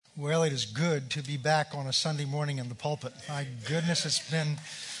Well, it is good to be back on a Sunday morning in the pulpit. My goodness, it's been,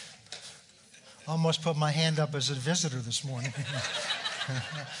 almost put my hand up as a visitor this morning.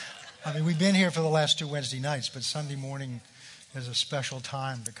 I mean, we've been here for the last 2 Wednesday nights, but Sunday morning is a special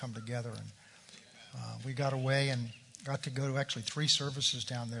time to come together. And we got away and got to go to actually 3 services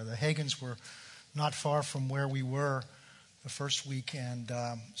down there. The Hagans were not far from where we were the first week, and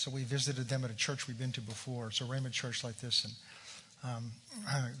so we visited them at a church we've been to before. It's a Raymond church like this, and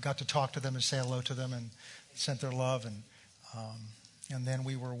got to talk to them and say hello to them and sent their love. And then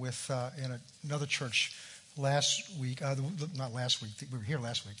we were with in another church last week. Not last week. We were here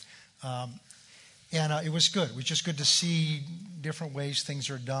last week. And it was good. It was just good to see different ways things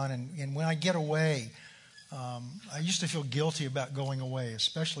are done. And when I get away, I used to feel guilty about going away,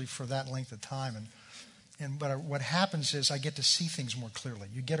 especially for that length of time. But what happens is I get to see things more clearly.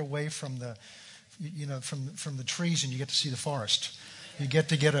 You get away from the from the trees, and you get to see the forest. You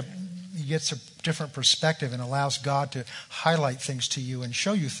get a different perspective, and allows God to highlight things to you and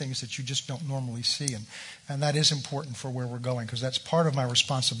show you things that you just don't normally see. And that is important for where we're going, because that's part of my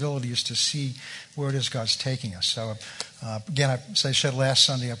responsibility, is to see where it is God's taking us. So again, as I said last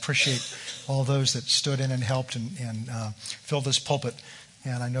Sunday, I appreciate all those that stood in and helped and filled this pulpit,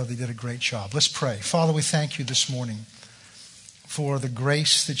 and I know they did a great job. Let's pray. Father, we thank you this morning for the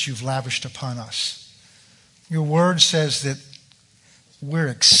grace that you've lavished upon us. Your word says that we're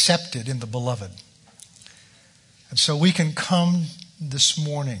accepted in the beloved. And so we can come this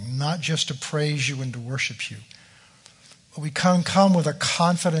morning not just to praise you and to worship you, but we can come with a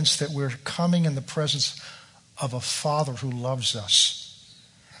confidence that we're coming in the presence of a Father who loves us.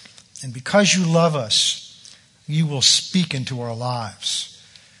 And because you love us, you will speak into our lives.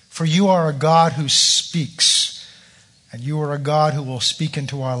 For you are a God who speaks. And you are a God who will speak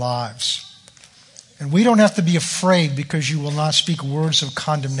into our lives. And we don't have to be afraid, because you will not speak words of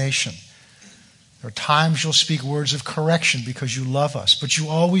condemnation. There are times you'll speak words of correction because you love us. But you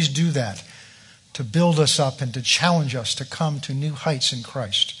always do that to build us up and to challenge us to come to new heights in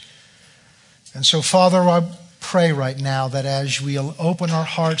Christ. And so, Father, I pray right now that as we open our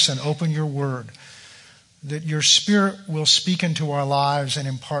hearts and open your word, that your Spirit will speak into our lives and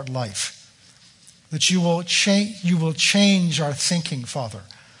impart life. That you will change our thinking, Father,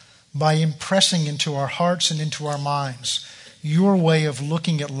 by impressing into our hearts and into our minds your way of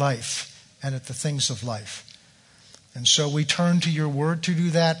looking at life and at the things of life. And so we turn to your word to do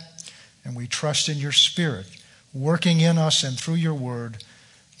that, and we trust in your Spirit working in us and through your word.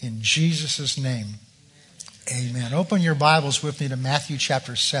 In Jesus' name, amen. Open your Bibles with me to Matthew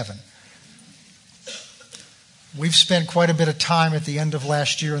chapter 7. We've spent quite a bit of time at the end of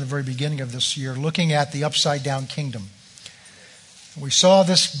last year and the very beginning of this year looking at the upside-down kingdom. We saw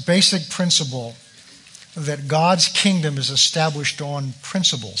this basic principle that God's kingdom is established on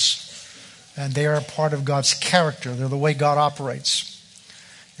principles, and they are part of God's character. They're the way God operates.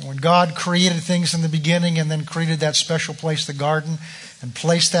 And when God created things in the beginning and then created that special place, the garden, and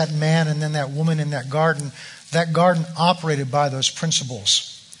placed that man and then that woman in that garden operated by those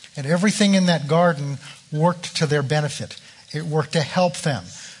principles. And everything in that garden worked to their benefit. It worked to help them.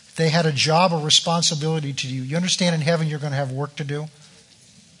 They had a job, a responsibility to do. You understand, in heaven you're going to have work to do?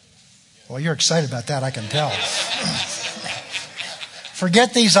 Well, you're excited about that, I can tell.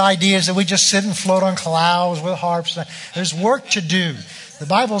 Forget these ideas that we just sit and float on clouds with harps. There's work to do. The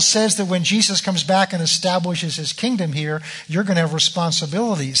Bible says that when Jesus comes back and establishes his kingdom here, you're going to have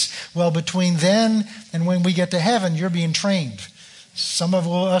responsibilities. Well, between then and when we get to heaven, you're being trained. Some of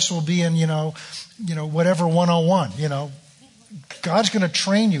us will be in, whatever 101, God's going to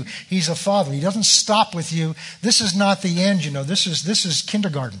train you. He's a father. He doesn't stop with you. This is not the end, This is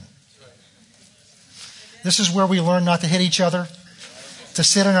kindergarten. This is where we learn not to hit each other, to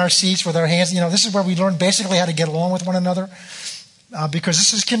sit in our seats with our hands. This is where we learn basically how to get along with one another, because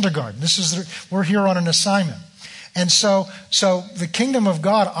this is kindergarten. We're here on an assignment. And so the kingdom of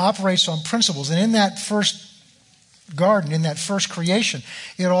God operates on principles. And in that first garden, in that first creation,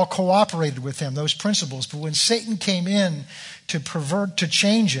 it all cooperated with him, those principles. But when Satan came in to pervert, to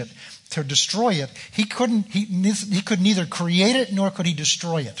change it, to destroy it, he could neither create it nor could he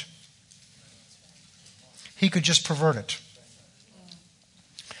destroy it. He could just pervert it.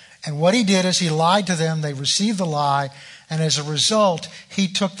 And what he did is he lied to them. They received the lie. And as a result, he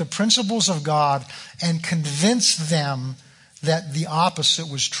took the principles of God and convinced them that the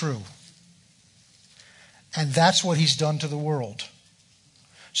opposite was true. And that's what he's done to the world.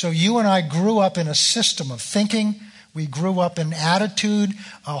 So you and I grew up in a system of thinking. We grew up in attitude,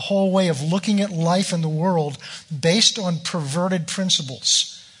 a whole way of looking at life and the world based on perverted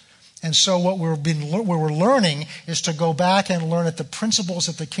principles. And so what we're learning is to go back and learn at the principles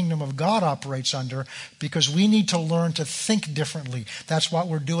that the kingdom of God operates under, because we need to learn to think differently. That's what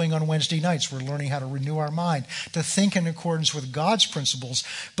we're doing on Wednesday nights. We're learning how to renew our mind, to think in accordance with God's principles.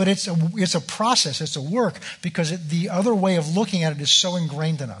 But it's a process, it's a work, because the other way of looking at it is so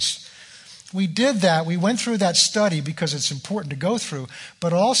ingrained in us. We did that. We went through that study because it's important to go through,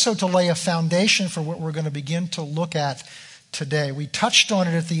 but also to lay a foundation for what we're going to begin to look at today. We touched on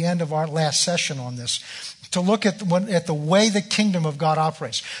it at the end of our last session on this, to look at the way the kingdom of God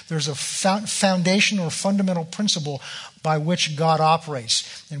operates. There's a foundation or fundamental principle by which God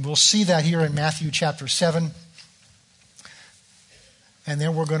operates. And we'll see that here in Matthew chapter 7. And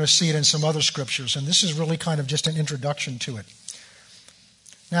then we're going to see it in some other scriptures. And this is really kind of just an introduction to it.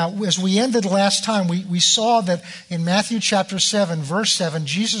 Now, as we ended last time, we saw that in Matthew chapter 7, verse 7,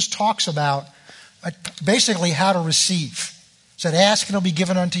 Jesus talks about basically how to receive. He said, ask and it'll be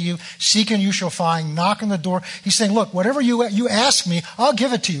given unto you. Seek and you shall find. Knock on the door. He's saying, look, whatever you ask me, I'll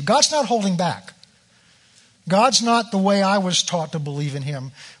give it to you. God's not holding back. God's not the way I was taught to believe in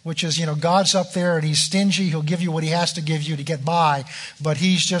him, which is, God's up there and he's stingy. He'll give you what he has to give you to get by. But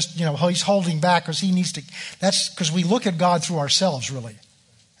he's just, he's holding back because he needs to. That's because we look at God through ourselves, really,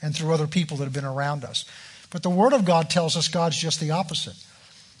 and through other people that have been around us. But the Word of God tells us God's just the opposite.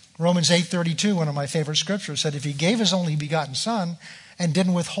 Romans 8:32, one of my favorite scriptures, said, if he gave his only begotten Son and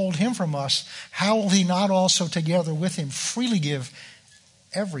didn't withhold him from us, how will he not also together with him freely give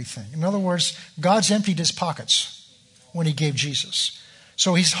everything? In other words, God's emptied his pockets when he gave Jesus.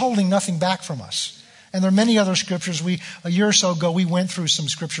 So he's holding nothing back from us. And there are many other scriptures. A year or so ago, we went through some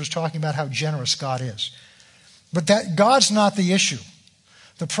scriptures talking about how generous God is. But that God's not the issue.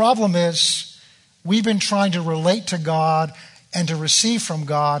 The problem is we've been trying to relate to God and to receive from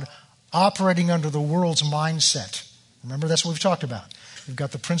God operating under the world's mindset. Remember, that's what we've talked about. We've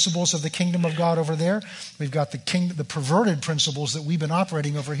got the principles of the kingdom of God over there. We've got the perverted principles that we've been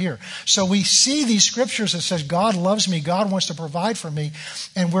operating over here. So we see these scriptures that says God loves me, God wants to provide for me,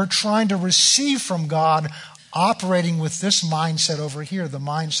 and we're trying to receive from God operating with this mindset over here, the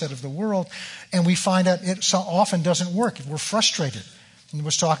mindset of the world, and we find that it so often doesn't work. We're frustrated. I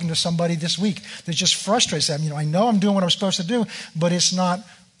was talking to somebody this week that just frustrates them. I know I'm doing what I'm supposed to do, but it's not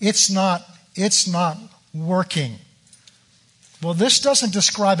working. Well, this doesn't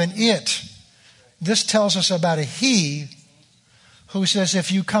describe an it. This tells us about a he who says,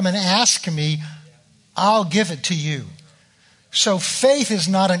 if you come and ask me, I'll give it to you. So faith is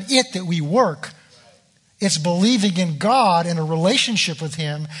not an it that we work. It's believing in God in a relationship with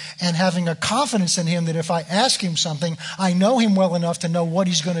him and having a confidence in him that if I ask him something, I know him well enough to know what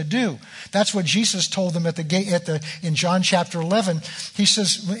he's going to do. That's what Jesus told them at the gate in John chapter 11. He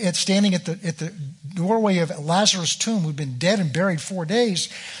says, standing at the doorway of Lazarus' tomb, who'd been dead and buried 4 days,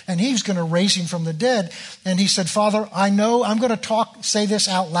 and he was going to raise him from the dead. And he said, Father, I know I'm going to say this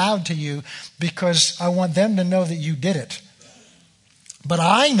out loud to you because I want them to know that you did it. But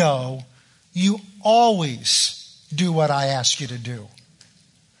I know you always do what I ask you to do.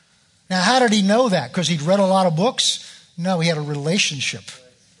 Now, how did he know that? Because he'd read a lot of books? No, he had a relationship.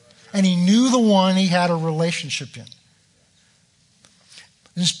 And he knew the one he had a relationship in.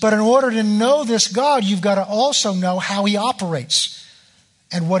 But in order to know this God, you've got to also know how he operates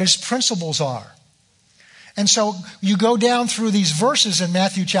and what his principles are. And so you go down through these verses in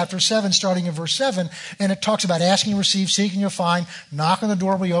Matthew chapter 7, starting in verse 7, and it talks about asking, receive, seeking, you'll find, knock on the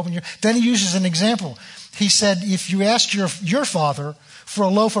door, will you open. Then he uses an example. He said, if you ask your father for a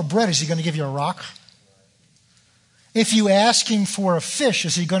loaf of bread, is he going to give you a rock? If you ask him for a fish,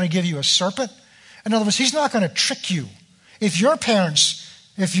 is he going to give you a serpent? In other words, he's not going to trick you. If your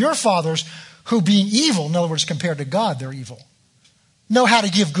fathers, who being evil, in other words, compared to God, they're evil, know how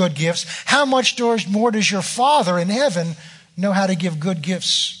to give good gifts, how much more does your Father in heaven know how to give good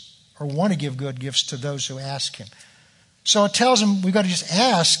gifts or want to give good gifts to those who ask him? So it tells them we've got to just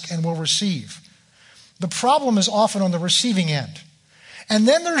ask and we'll receive. The problem is often on the receiving end. And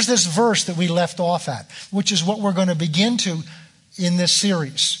then there's this verse that we left off at, which is what we're going to begin to, in this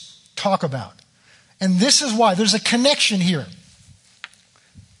series, talk about. And this is why. There's a connection here.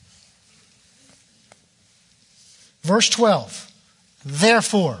 Verse 12.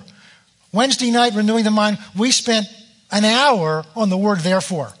 Therefore, Wednesday night, Renewing the Mind, we spent an hour on the word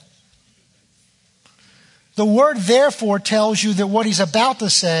therefore. The word therefore tells you that what he's about to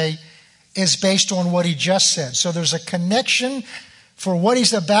say is based on what he just said. So there's a connection for what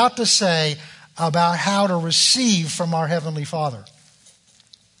he's about to say about how to receive from our Heavenly Father.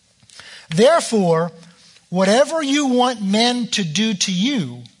 Therefore, whatever you want men to do to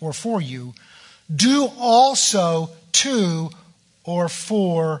you or for you, do also to or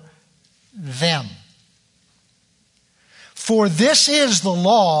for them. For this is the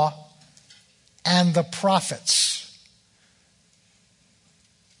law and the prophets.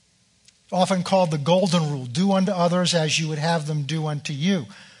 Often called the golden rule. Do unto others as you would have them do unto you.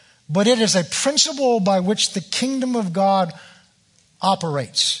 But it is a principle by which the kingdom of God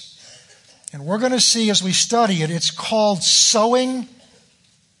operates. And we're going to see as we study it, it's called sowing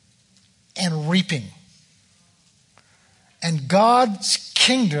and reaping. And God's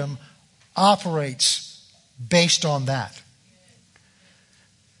kingdom operates based on that.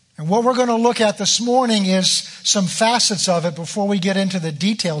 And what we're going to look at this morning is some facets of it before we get into the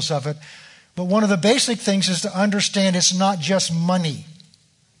details of it. But one of the basic things is to understand it's not just money.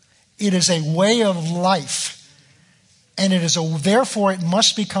 It is a way of life. And therefore it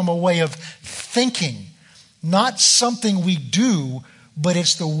must become a way of thinking. Not something we do, but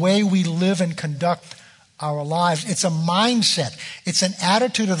it's the way we live and conduct our lives. It's a mindset. It's an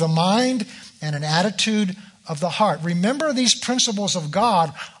attitude of the mind and an attitude of the heart. Remember, these principles of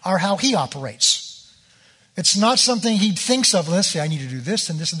God are how He operates. It's not something He thinks of. Let's say, I need to do this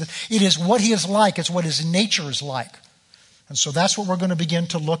and this and this. It is what He is like. It's what His nature is like. And so that's what we're going to begin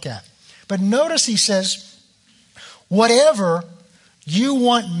to look at. But notice He says, whatever you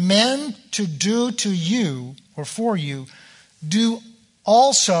want men to do to you or for you, do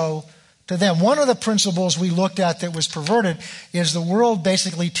also to them. One of the principles we looked at that was perverted is the world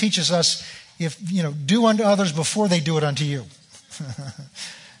basically teaches us, do unto others before they do it unto you.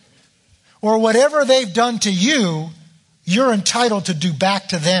 Or whatever they've done to you, you're entitled to do back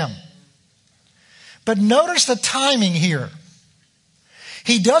to them. But notice the timing here.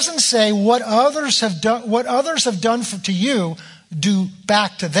 He doesn't say what others have done to you, do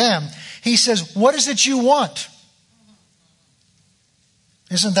back to them. He says, what is it you want?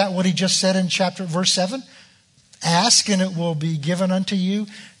 Isn't that what he just said in verse 7? Ask and it will be given unto you.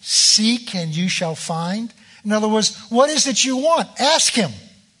 Seek and you shall find. In other words, what is it you want? Ask Him.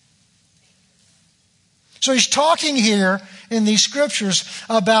 So he's talking here in these scriptures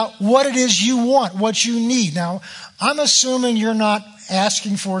about what it is you want, what you need. Now, I'm assuming you're not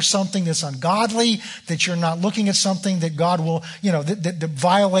asking for something that's ungodly, that you're not looking at something that God will, that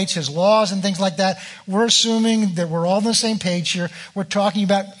violates His laws and things like that. We're assuming that we're all on the same page here. We're talking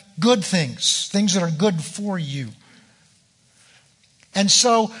about good things that are good for you. And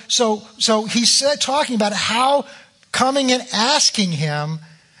so he's talking about how coming and asking Him,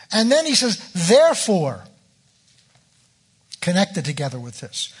 and then he says, therefore, connected together with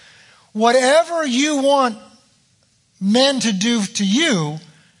this, whatever you want men to do to you,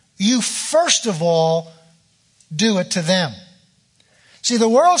 you first of all do it to them. See, the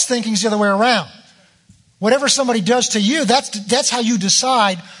world's thinking is the other way around. Whatever somebody does to you, that's how you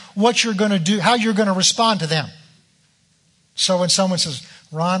decide what you're going to do, how you're going to respond to them. So when someone says,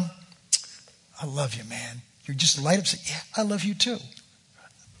 Ron, I love you, man. You're just light up saying, yeah, I love you too.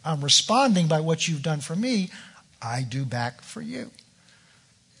 I'm responding by what you've done for me. I do back for you.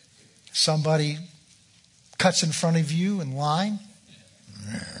 Somebody cuts in front of you in line.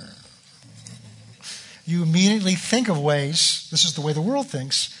 You immediately think of ways, this is the way the world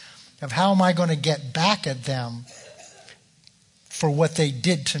thinks, of how am I going to get back at them for what they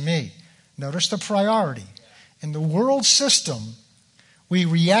did to me. Notice the priority. In the world system, we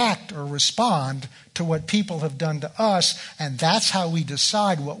react or respond to what people have done to us, and that's how we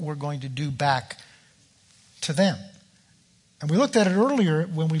decide what we're going to do back to them. And we looked at it earlier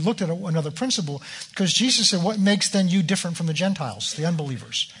when we looked at another principle, because Jesus said, what makes then you different from the Gentiles, the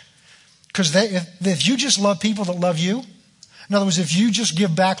unbelievers? Because if you just love people that love you, in other words, if you just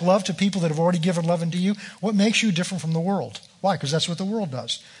give back love to people that have already given love unto you, what makes you different from the world? Why? Because that's what the world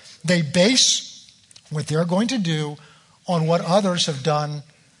does. They base what they're going to do on what others have done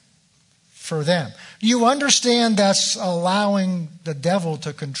for them. You understand that's allowing the devil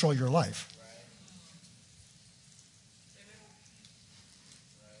to control your life.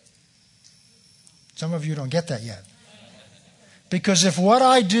 Some of you don't get that yet. Because if what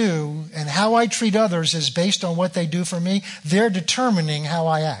I do and how I treat others is based on what they do for me, they're determining how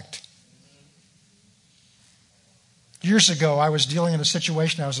I act. Years ago, I was dealing in a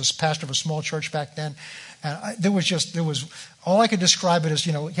situation. I was a pastor of a small church back then. And there was all I could describe it as,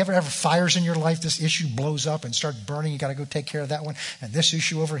 you ever have fires in your life? This issue blows up and starts burning. You got to go take care of that one. And this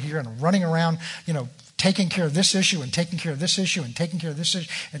issue over here, and running around, taking care of this issue and taking care of this issue and taking care of this issue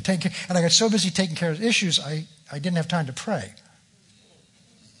and I got so busy taking care of issues, I didn't have time to pray.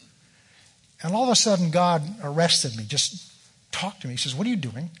 And all of a sudden, God arrested me, just talked to me. He says, what are you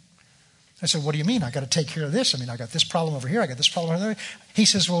doing? I said, what do you mean? I got to take care of this. I got this problem over here. I got this problem over there. He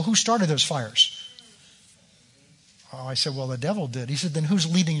says, well, who started those fires? Oh, I said, well, the devil did. He said, then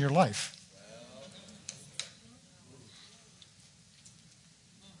who's leading your life?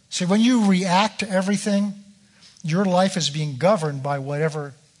 See, when you react to everything, your life is being governed by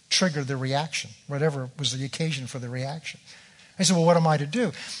whatever triggered the reaction, whatever was the occasion for the reaction. I said, well, what am I to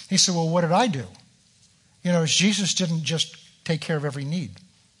do? He said, well, what did I do? You know, Jesus didn't just take care of every need.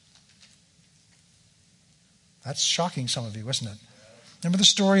 That's shocking, some of you, isn't it? Remember the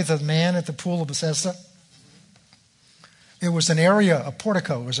story of the man at the pool of Bethesda? It was an area, a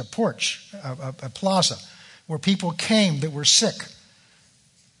portico, it was a porch, a plaza, where people came that were sick.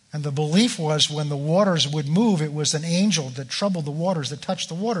 And the belief was when the waters would move, it was an angel that troubled the waters, that touched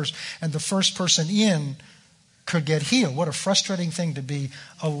the waters, and the first person in could get healed. What a frustrating thing to be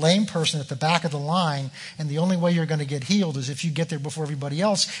a lame person at the back of the line, and the only way you're going to get healed is if you get there before everybody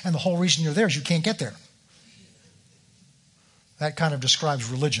else, and the whole reason you're there is you can't get there. That kind of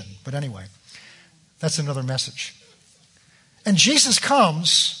describes religion. But anyway, that's another message. And Jesus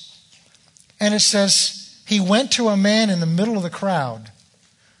comes, and it says, he went to a man in the middle of the crowd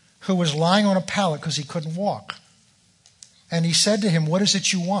who was lying on a pallet because he couldn't walk. And he said to him, what is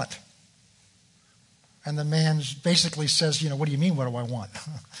it you want? And the man basically says, what do you mean, what do I want?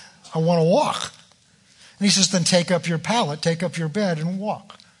 I want to walk. And he says, then take up your pallet, take up your bed, and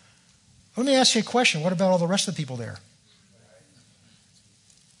walk. Let me ask you a question. What about all the rest of the people there?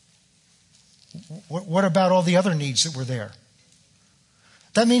 What about all the other needs that were there?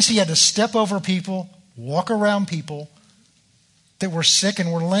 That means he had to step over people, walk around people that were sick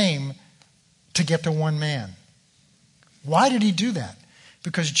and were lame to get to one man. Why did he do that?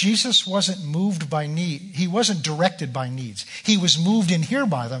 Because Jesus wasn't moved by need. He wasn't directed by needs. He was moved in here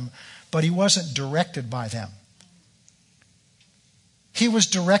by them, but he wasn't directed by them. He was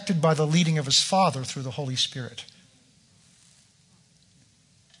directed by the leading of his Father through the Holy Spirit.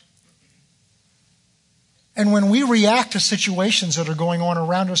 And when we react to situations that are going on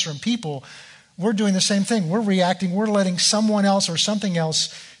around us from people, we're doing the same thing. We're reacting. We're letting someone else or something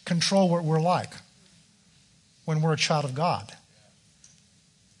else control what we're like when we're a child of God.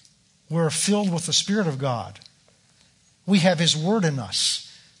 We're filled with the Spirit of God. We have His Word in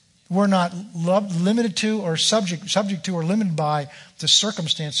us. We're not limited to or subject to or limited by the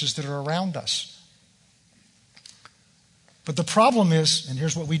circumstances that are around us. But the problem is, and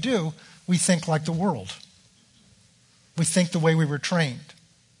here's what we do, we think like the world. We think the way we were trained.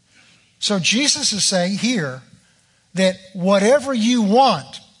 So Jesus is saying here that whatever you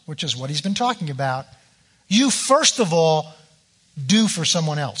want, which is what he's been talking about, you first of all do for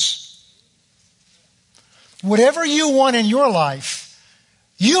someone else. Whatever you want in your life,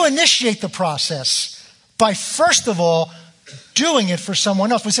 you initiate the process by first of all doing it for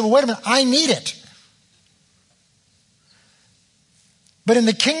someone else. We say, well, wait a minute, I need it. But in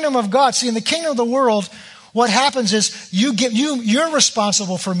the kingdom of God, see, in the kingdom of the world, what happens is you're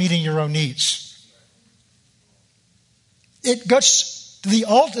responsible for meeting your own needs. It gets the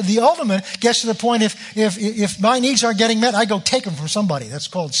ultimate gets to the point if my needs aren't getting met, I go take them from somebody. That's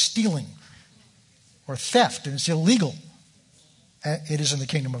called stealing or theft, and it's illegal. It is in the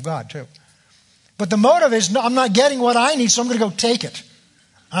kingdom of God too. But the motive is, no, I'm not getting what I need, so I'm going to go take it.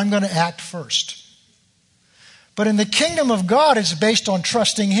 I'm going to act first. But in the kingdom of God, it's based on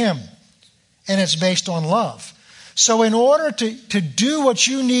trusting Him. And it's based on love. So in order to do what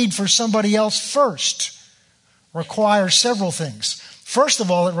you need for somebody else first requires several things. First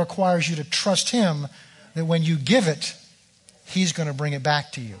of all, it requires you to trust Him that when you give it, He's going to bring it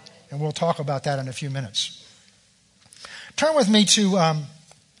back to you. And we'll talk about that in a few minutes. Turn with me to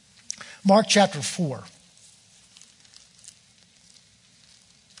Mark chapter 4.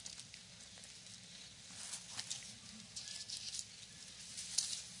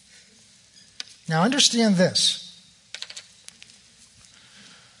 Now understand this.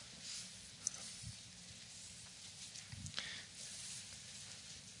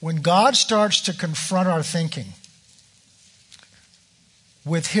 When God starts to confront our thinking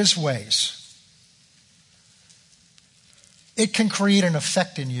with His ways, it can create an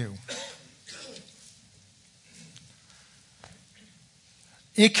effect in you.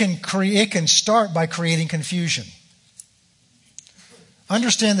 It can start by creating confusion.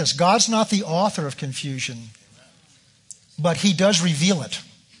 Understand this, God's not the author of confusion, but He does reveal it.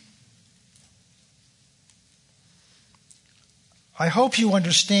 I hope you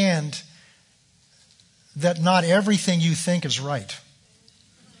understand that not everything you think is right.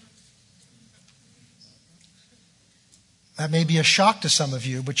 That may be a shock to some of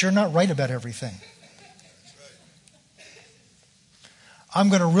you, but you're not right about everything. I'm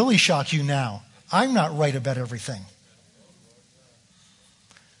going to really shock you now. I'm not right about everything.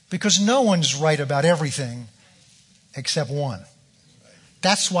 Because no one's right about everything except one.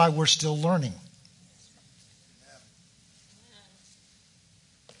 That's why we're still learning.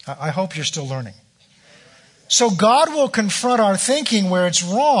 I hope you're still learning. So God will confront our thinking where it's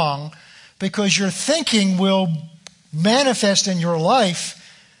wrong, because your thinking will manifest in your life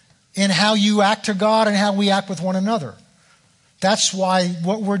in how you act to God and how we act with one another. That's why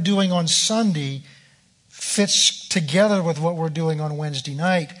what we're doing on Sunday fits together with what we're doing on Wednesday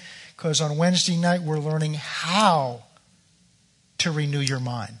night, because on Wednesday night we're learning how to renew your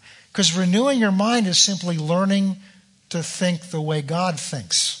mind. Because renewing your mind is simply learning to think the way God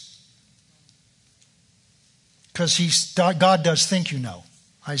thinks. Because God does think, you know.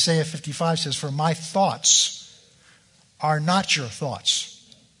 Isaiah 55 says, "For my thoughts are not your thoughts."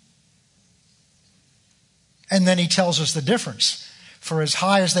 And then he tells us the difference. "For as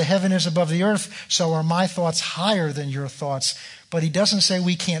high as the heaven is above the earth, so are my thoughts higher than your thoughts." But he doesn't say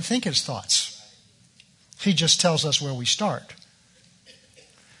we can't think his thoughts. He just tells us where we start.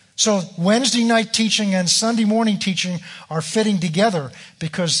 So Wednesday night teaching and Sunday morning teaching are fitting together,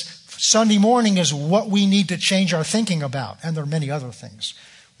 because Sunday morning is what we need to change our thinking about, and there are many other things.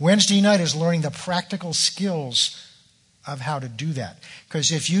 Wednesday night is learning the practical skills of how to do that.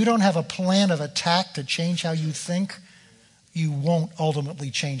 Because if you don't have a plan of attack to change how you think, you won't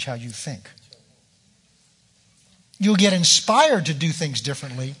ultimately change how you think. You'll get inspired to do things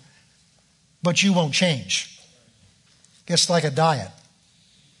differently, but you won't change. It's like a diet.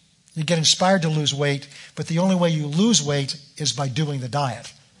 You get inspired to lose weight, but the only way you lose weight is by doing the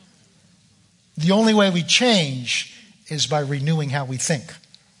diet. The only way we change is by renewing how we think.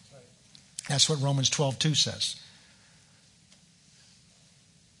 That's what Romans 12:2 says.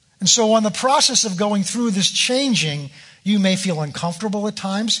 And so on the process of going through this changing, you may feel uncomfortable at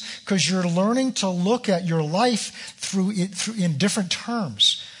times, because you're learning to look at your life through in different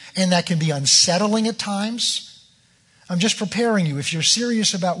terms. And that can be unsettling at times. I'm just preparing you, if you're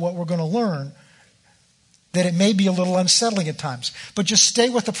serious about what we're going to learn, that it may be a little unsettling at times. But just stay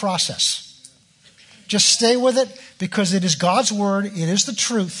with the process. Just stay with it, because it is God's word. It is the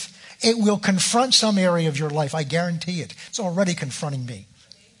truth. It will confront some area of your life. I guarantee it. It's already confronting me.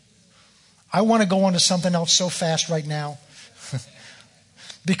 I want to go on to something else so fast right now,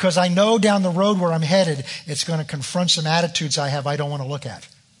 because I know down the road where I'm headed, it's going to confront some attitudes I have I don't want to look at.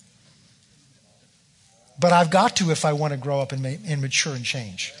 But I've got to, if I want to grow up and mature and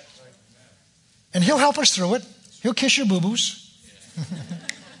change. And he'll help us through it. He'll kiss your boo-boos.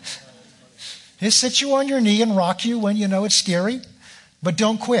 He'll sit you on your knee and rock you when you know it's scary. But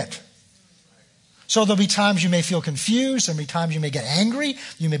don't quit. So there'll be times you may feel confused. There'll be times you may get angry.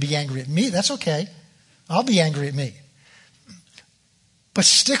 You may be angry at me. That's okay. I'll be angry at me. But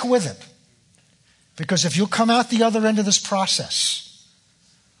stick with it. Because if you'll come out the other end of this process,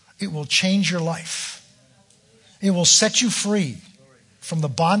 it will change your life. It will set you free from the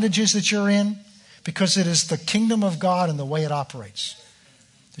bondages that you're in, because it is the kingdom of God and the way it operates.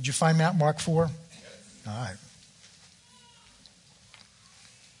 Did you find that, Mark 4? All right.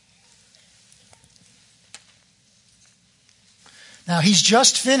 Now, he's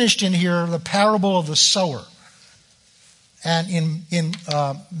just finished in here the parable of the sower. And in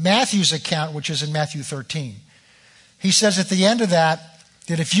Matthew's account, which is in Matthew 13, he says at the end of that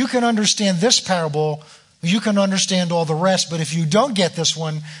if you can understand this parable, you can understand all the rest. But if you don't get this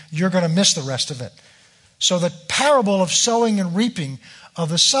one, you're going to miss the rest of it. So the parable of sowing and reaping of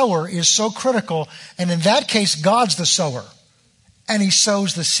the sower is so critical. And in that case, God's the sower, and he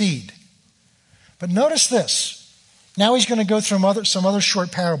sows the seed. But notice this. Now he's going to go through some other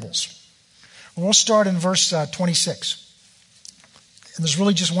short parables. And we'll start in verse 26. And there's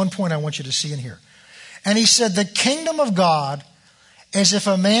really just one point I want you to see in here. And he said, "The kingdom of God is if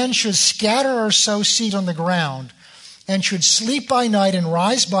a man should scatter or sow seed on the ground, and should sleep by night and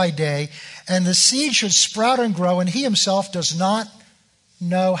rise by day, and the seed should sprout and grow, and he himself does not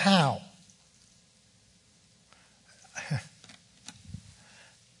know how."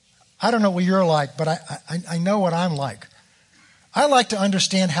 I don't know what you're like, but I know what I'm like. I like to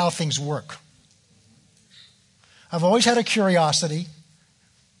understand how things work. I've always had a curiosity.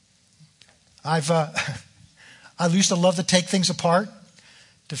 I used to love to take things apart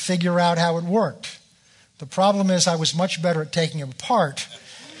to figure out how it worked. The problem is I was much better at taking them apart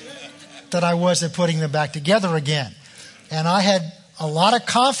than I was at putting them back together again. And I had a lot of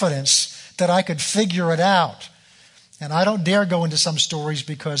confidence that I could figure it out. And I don't dare go into some stories,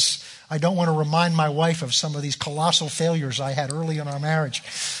 because I don't want to remind my wife of some of these colossal failures I had early in our marriage.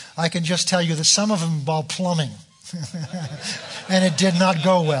 I can just tell you that some of them involved plumbing. And it did not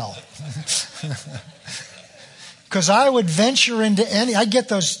go well. Because I would venture into I get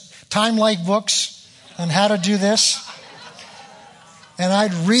those Time Life books on how to do this. And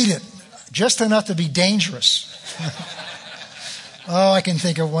I'd read it just enough to be dangerous. Oh, I can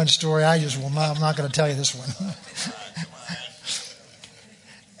think of one story. I'm not going to tell you this one.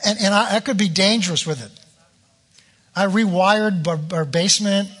 and I could be dangerous with it. I rewired our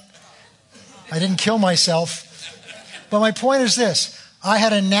basement. I didn't kill myself. But my point is this. I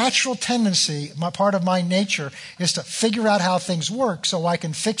had a natural tendency, part of my nature is to figure out how things work so I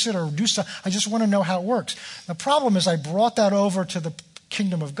can fix it or do something. I just want to know how it works. The problem is I brought that over to the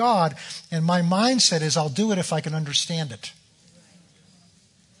kingdom of God, and my mindset is I'll do it if I can understand it.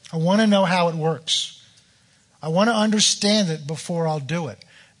 I want to know how it works. I want to understand it before I'll do it.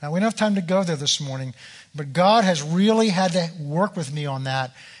 Now, we don't have time to go there this morning, but God has really had to work with me on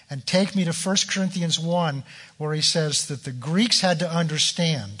that and take me to 1 Corinthians 1, where he says that the Greeks had to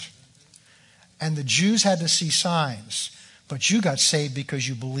understand and the Jews had to see signs, but you got saved because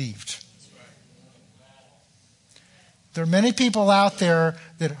you believed. There are many people out there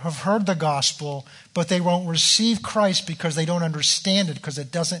that have heard the gospel, but they won't receive Christ because they don't understand it, because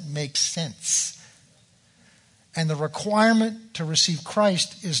it doesn't make sense. And the requirement to receive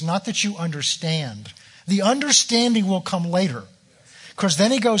Christ is not that you understand. The understanding will come later. Because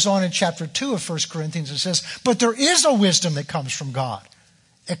then he goes on in chapter 2 of 1 Corinthians and says, but there is a wisdom that comes from God.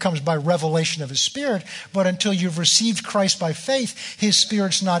 It comes by revelation of his Spirit, but until you've received Christ by faith, his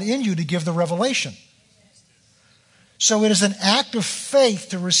Spirit's not in you to give the revelation. So it is an act of faith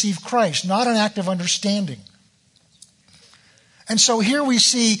to receive Christ, not an act of understanding. And so here we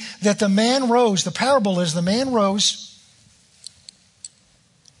see that the man rose. The parable is the man rose,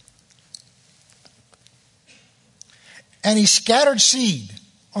 and he scattered seed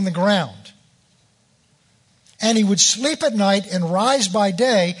on the ground. And he would sleep at night and rise by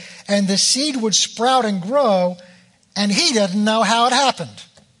day, and the seed would sprout and grow, and he didn't know how it happened.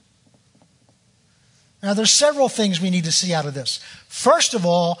 Now, there's several things we need to see out of this. First of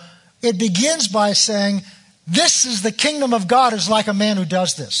all, it begins by saying, this is the kingdom of God is like a man who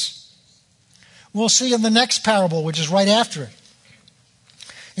does this. We'll see in the next parable, which is right after it.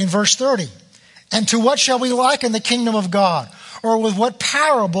 In verse 30. And to what shall we liken the kingdom of God? Or with what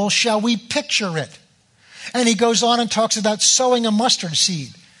parable shall we picture it? And he goes on and talks about sowing a mustard seed.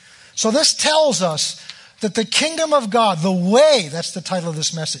 So this tells us that the kingdom of God, the way, that's the title of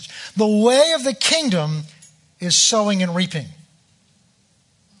this message, the way of the kingdom is sowing and reaping.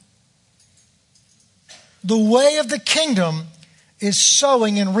 The way of the kingdom is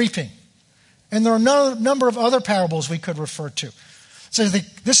sowing and reaping. And there are a number of other parables we could refer to. So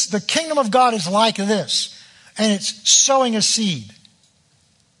the kingdom of God is like this, and it's sowing a seed.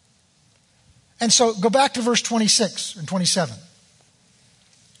 And so go back to verse 26 and 27.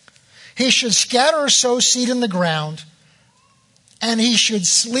 He should scatter or sow seed in the ground, and he should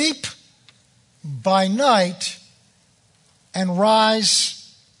sleep by night and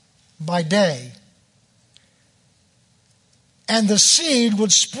rise by day. And the seed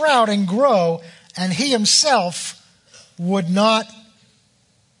would sprout and grow, and he himself would not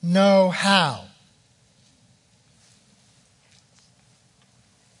know how.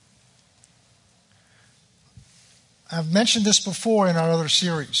 I've mentioned this before in our other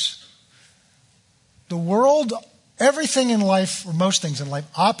series. The world, everything in life, or most things in life,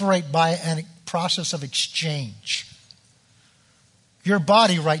 operate by a process of exchange. Your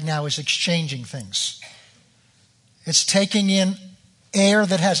body right now is exchanging things. It's taking in air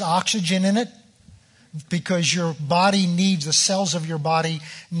that has oxygen in it, because your body needs, the cells of your body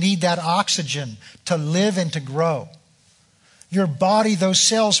need that oxygen to live and to grow. Your body, those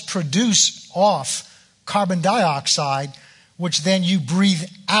cells produce off carbon dioxide, which then you breathe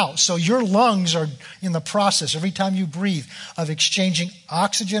out. So your lungs are in the process, every time you breathe, of exchanging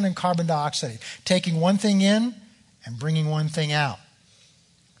oxygen and carbon dioxide, taking one thing in and bringing one thing out.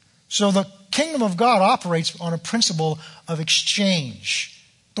 So the kingdom of God operates on a principle of exchange.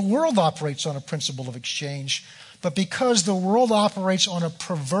 The world operates on a principle of exchange, but because the world operates on a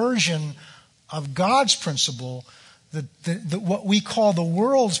perversion of God's principle, what we call the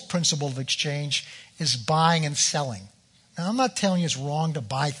world's principle of exchange is buying and selling. Now, I'm not telling you it's wrong to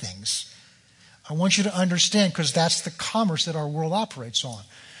buy things. I want you to understand, because that's the commerce that our world operates on.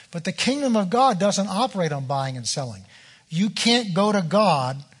 But the kingdom of God doesn't operate on buying and selling. You can't go to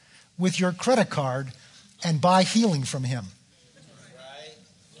God with your credit card and buy healing from him.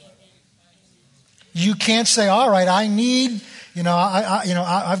 You can't say, all right, I need,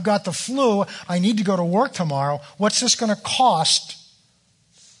 I've got the flu. I need to go to work tomorrow. What's this going to cost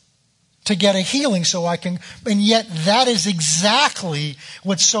to get a healing so I can? And yet that is exactly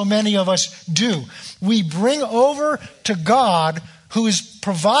what so many of us do. We bring over to God, who has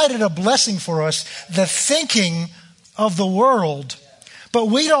provided a blessing for us, the thinking of the world. But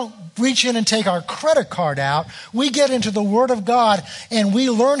we don't reach in and take our credit card out. We get into the Word of God and we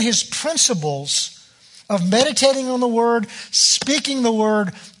learn His principles of meditating on the Word, speaking the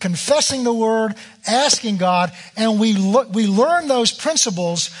Word, confessing the Word, asking God, and we learn those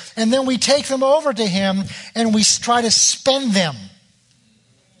principles, and then we take them over to Him and we try to spend them.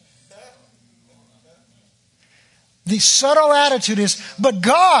 The subtle attitude is, but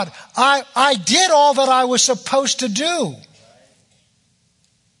God, I did all that I was supposed to do.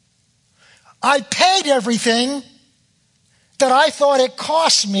 I paid everything that I thought it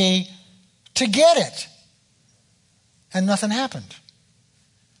cost me to get it. And nothing happened.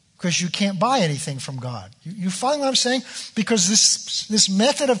 Because you can't buy anything from God. You follow what I'm saying? Because this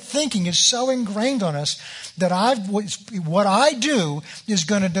method of thinking is so ingrained on us that what I do is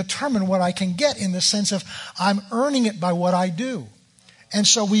going to determine what I can get, in the sense of I'm earning it by what I do. And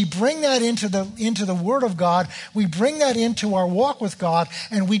so we bring that into the Word of God. We bring that into our walk with God,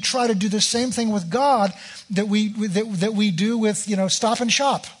 and we try to do the same thing with God that we do with, Stop and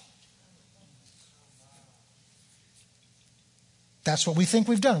Shop. That's what we think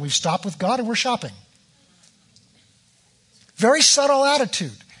we've done. We've stopped with God and we're shopping. Very subtle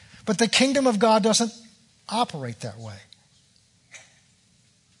attitude. But the kingdom of God doesn't operate that way.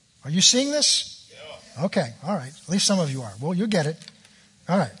 Are you seeing this? Yeah. Okay, all right. At least some of you are. Well, you'll get it.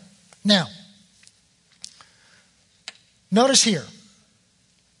 All right. Now, notice here.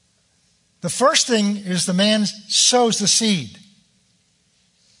 The first thing is the man sows the seed.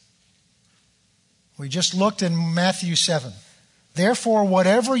 We just looked in Matthew 7. Therefore,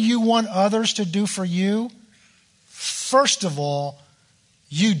 whatever you want others to do for you, first of all,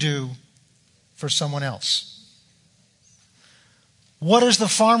 you do for someone else. What does the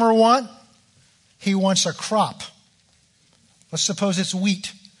farmer want? He wants a crop. Let's suppose it's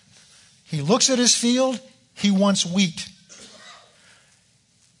wheat. He looks at his field, he wants wheat.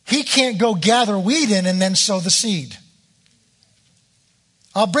 He can't go gather wheat in and then sow the seed.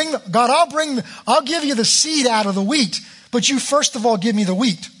 I'll give you the seed out of the wheat, but you first of all give me the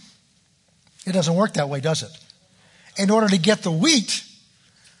wheat. It doesn't work that way, does it? In order to get the wheat,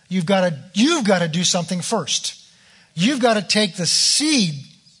 you've got to do something first. You've got to take the seed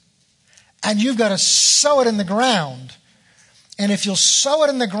and you've got to sow it in the ground. And if you'll sow it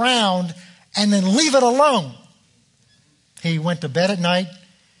in the ground and then leave it alone. He went to bed at night.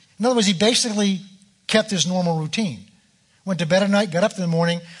 In other words, he basically kept his normal routine. Went to bed at night, got up in the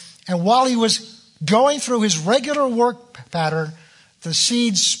morning, and while he was going through his regular work pattern, the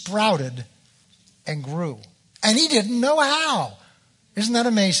seed sprouted and grew. And he didn't know how. Isn't that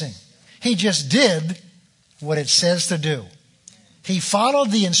amazing? He just did what it says to do. He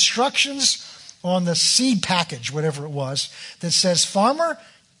followed the instructions on the seed package, whatever it was, that says, farmer,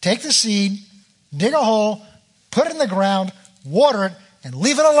 take the seed, dig a hole, put it in the ground, water it, and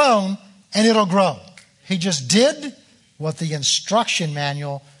leave it alone, and it'll grow. He just did what the instruction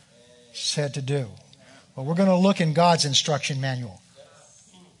manual said to do. Well, we're going to look in God's instruction manual.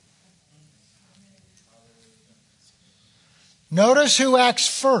 Notice who acts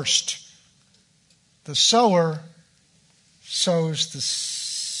first. The sower sows the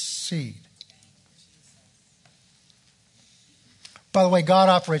seed. By the way, God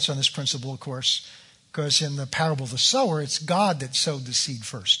operates on this principle, of course, because in the parable of the sower, it's God that sowed the seed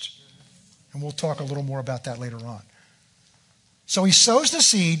first. And we'll talk a little more about that later on. So he sows the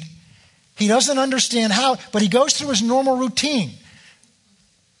seed. He doesn't understand how, but he goes through his normal routine,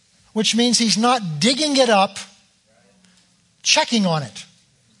 which means he's not digging it up, checking on it.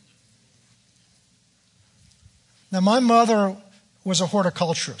 Now, my mother was a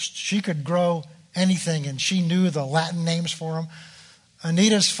horticulturist. She could grow anything, and she knew the Latin names for them.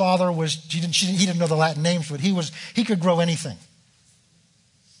 Anita's father he didn't know the Latin names, but he could grow anything.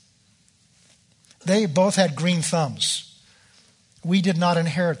 They both had green thumbs. We did not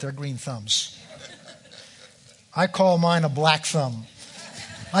inherit their green thumbs. I call mine a black thumb.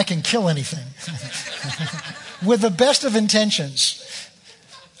 I can kill anything. With the best of intentions.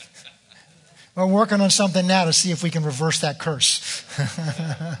 We're working on something now to see if we can reverse that curse.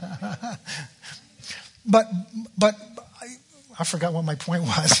 But I forgot what my point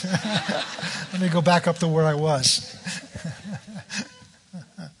was. Let me go back up to where I was.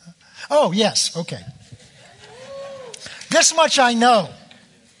 Oh, yes. Okay. This much I know.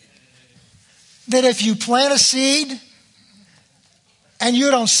 That if you plant a seed and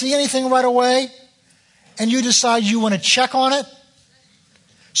you don't see anything right away and you decide you want to check on it,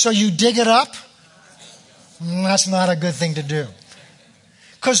 so you dig it up, that's not a good thing to do.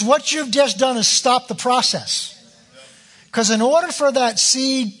 Because what you've just done is stop the process. Because in order for that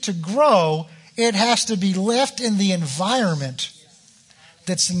seed to grow, it has to be left in the environment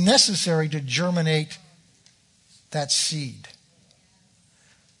that's necessary to germinate that seed.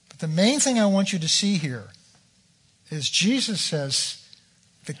 But the main thing I want you to see here is Jesus says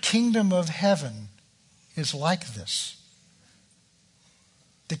the kingdom of heaven is like this.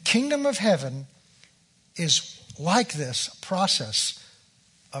 The kingdom of heaven is like this process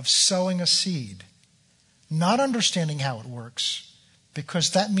of sowing a seed, not understanding how it works,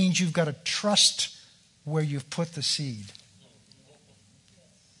 because that means you've got to trust where you've put the seed.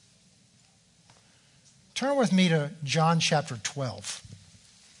 Turn with me to John chapter 12.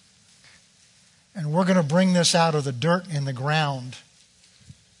 And we're going to bring this out of the dirt in the ground,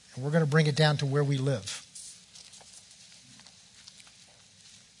 and we're going to bring it down to where we live.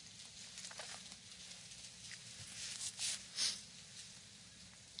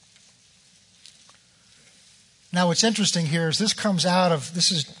 Now, what's interesting here is this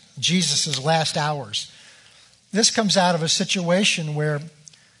is Jesus' last hours. This comes out of a situation where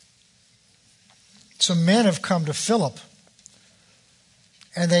some men have come to Philip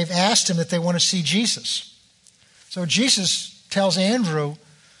and they've asked him that they want to see Jesus. So Jesus tells Andrew,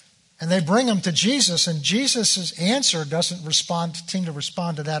 and they bring him to Jesus, and Jesus' answer doesn't seem to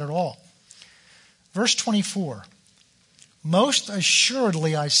respond to that at all. Verse 24, most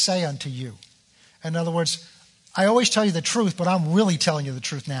assuredly I say unto you. In other words, I always tell you the truth, but I'm really telling you the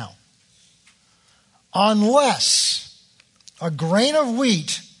truth now. Unless a grain of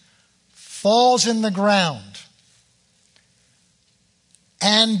wheat falls in the ground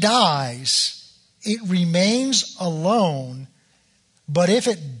and dies, it remains alone, but if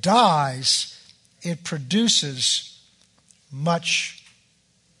it dies, it produces much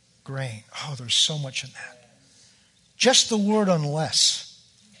grain. Oh, there's so much in that. Just the word unless.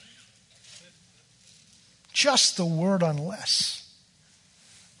 Just the word unless.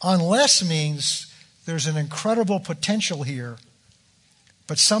 Unless means there's an incredible potential here,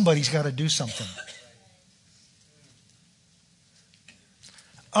 but somebody's got to do something.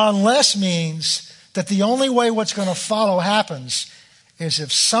 Unless means that the only way what's going to follow happens is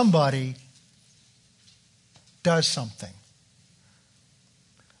if somebody does something.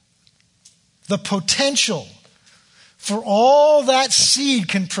 The potential for all that seed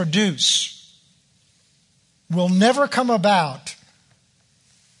can produce will never come about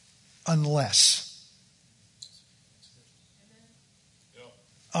unless.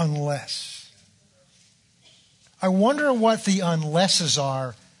 Unless. I wonder what the unlesses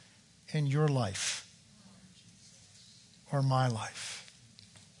are in your life or my life.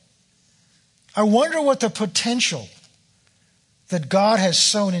 I wonder what the potential that God has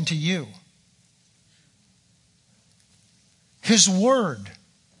sown into you. His Word,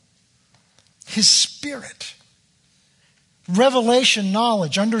 His Spirit, revelation,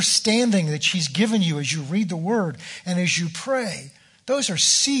 knowledge, understanding that He's given you as you read the Word and as you pray. Those are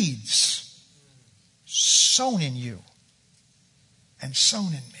seeds sown in you and sown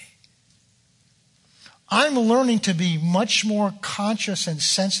in me. I'm learning to be much more conscious and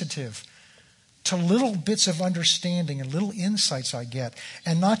sensitive to little bits of understanding and little insights I get,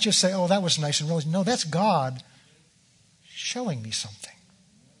 and not just say, oh, that was nice and really. No, that's God showing me something.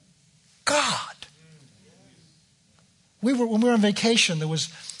 God. When we were on vacation, there was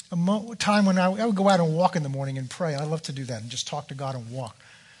a time when I would go out and walk in the morning and pray. I love to do that and just talk to God and walk.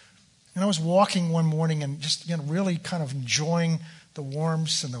 And I was walking one morning and just really kind of enjoying the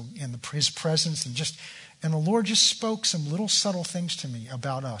warmth and His presence, and the Lord just spoke some little subtle things to me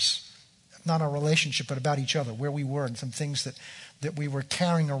about us. Not our relationship, but about each other, where we were, and some things that we were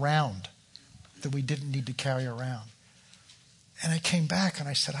carrying around that we didn't need to carry around. And I came back and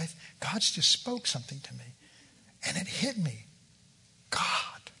I said, God's just spoke something to me. And it hit me.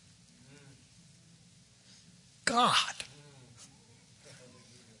 God.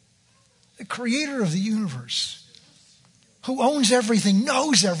 The creator of the universe, who owns everything,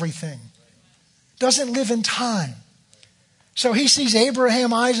 knows everything, doesn't live in time. So He sees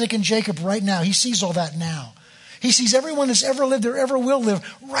Abraham, Isaac, and Jacob right now. He sees all that now. He sees everyone that's ever lived or ever will live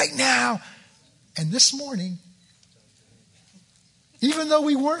right now. And this morning, even though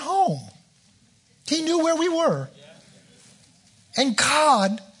we weren't home, He knew where we were. And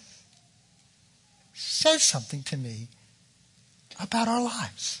God said something to me about our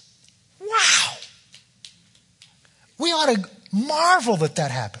lives. Wow. We ought to marvel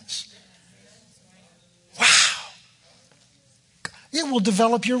that happens. Wow. It will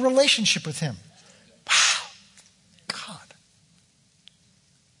develop your relationship with Him. Wow. God.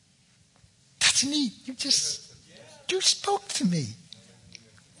 That's neat. You spoke to me.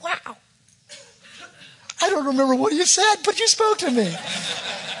 Wow. I don't remember what you said, but you spoke to me.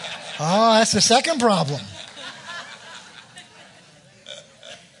 Oh, that's the second problem.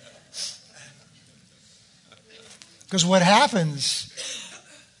 Because what happens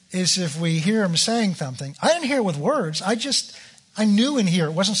is if we hear him saying something, I didn't hear it with words. I knew in here.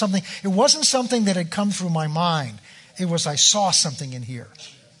 It wasn't something that had come through my mind. It was I saw something in here.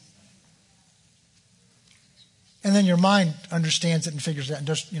 And then your mind understands it and figures it out and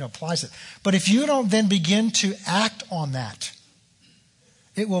just, applies it. But if you don't then begin to act on that,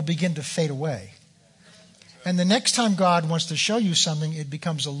 it will begin to fade away. And the next time God wants to show you something, it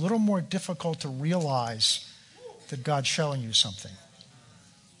becomes a little more difficult to realize that God's showing you something.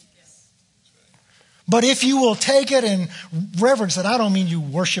 But if you will take it and reverence it, I don't mean you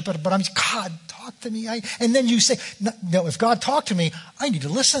worship it, but I mean, God, talk to me. And then you say, no, if God talked to me, I need to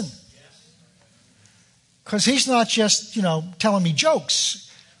listen. Because he's not just, telling me jokes.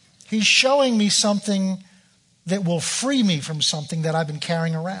 He's showing me something that will free me from something that I've been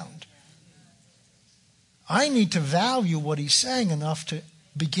carrying around. I need to value what he's saying enough to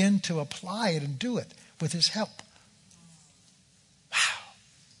begin to apply it and do it with his help. Wow.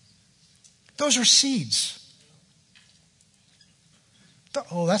 Those are seeds.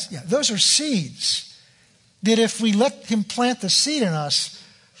 Those are seeds that if we let him plant the seed in us,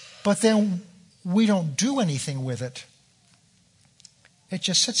 but then we don't do anything with it, it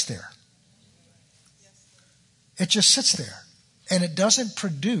just sits there. It just sits there. And it doesn't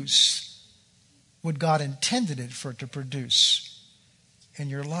produce what God intended it for it to produce in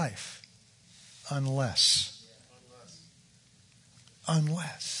your life. Unless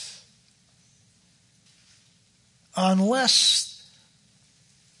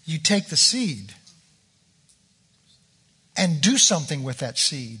you take the seed and do something with that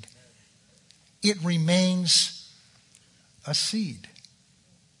seed, it remains a seed.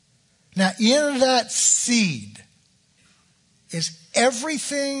 Now, in that seed is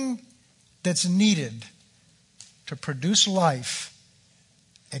everything that's needed to produce life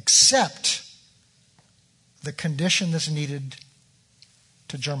except the condition that's needed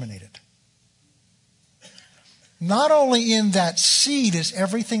to germinate it. Not only in that seed is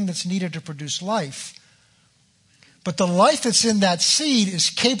everything that's needed to produce life, but the life that's in that seed is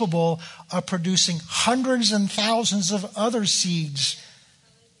capable of producing hundreds and thousands of other seeds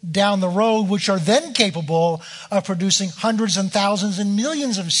down the road, which are then capable of producing hundreds and thousands and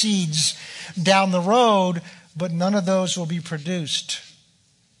millions of seeds down the road, but none of those will be produced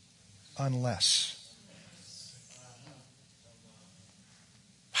unless.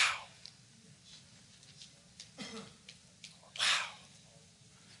 Wow.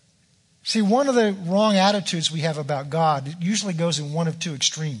 See, one of the wrong attitudes we have about God, it usually goes in one of two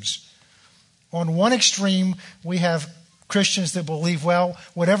extremes. On one extreme, we have Christians that believe, well,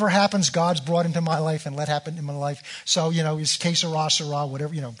 whatever happens, God's brought into my life and let happen in my life. So, it's que sera, sera,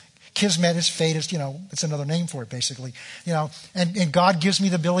 whatever, Kismet is fate, is, it's another name for it, basically. And God gives me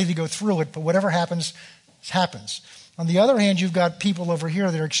the ability to go through it, but whatever happens, happens. On the other hand, you've got people over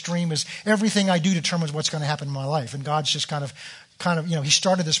here that are extreme as everything I do determines what's going to happen in my life. And God's just kind of, he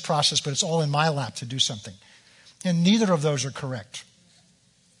started this process, but it's all in my lap to do something. And neither of those are correct.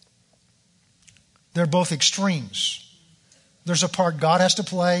 They're both extremes. There's a part God has to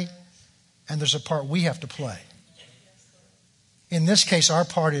play, and there's a part we have to play. In this case, our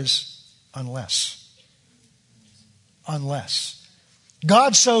part is unless. Unless.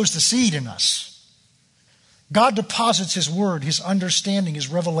 God sows the seed in us. God deposits his word, his understanding, his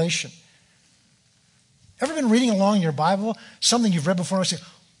revelation. Ever been reading along in your Bible, something you've read before, and say,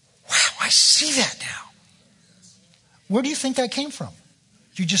 wow, I see that now. Where do you think that came from?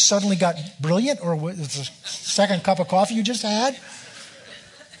 You just suddenly got brilliant, or was it the second cup of coffee you just had?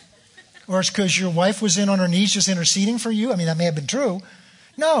 Or it's because your wife was in on her knees just interceding for you? I mean, that may have been true.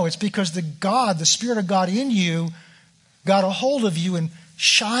 No, it's because the Spirit of God in you got a hold of you and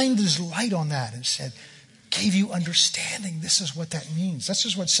shined his light on that and said, gave you understanding. This is what that means. This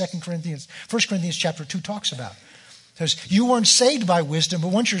is what 1 Corinthians chapter 2 talks about. It says, you weren't saved by wisdom, but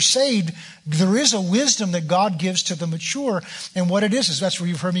once you're saved, there is a wisdom that God gives to the mature. And what it is that's where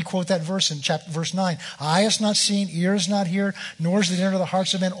you've heard me quote that verse in verse 9. Eye has not seen, ear has not heard, nor is it enter the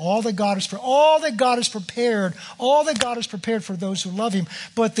hearts of men. All that God has prepared for those who love him.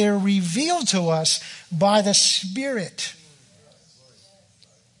 But they're revealed to us by the Spirit.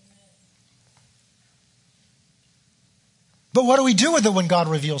 But what do we do with it when God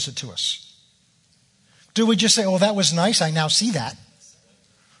reveals it to us? Do we just say, oh, that was nice, I now see that?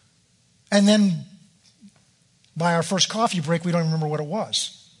 And then by our first coffee break, we don't remember what it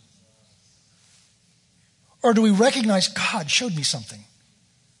was? Or do we recognize God showed me something?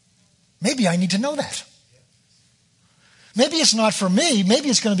 Maybe I need to know that. Maybe it's not for me, maybe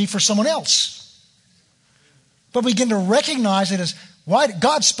it's going to be for someone else. But we begin to recognize it as, why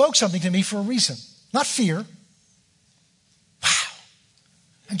God spoke something to me for a reason. Not fear,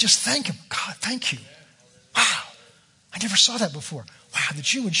 And just thank him. God, thank you. Wow. I never saw that before. Wow,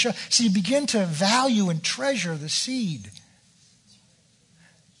 that you would show. So you begin to value and treasure the seed.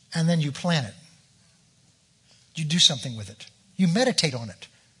 And then you plant it. You do something with it. You meditate on it.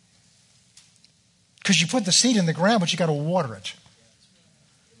 Because you put the seed in the ground, but you got to water it.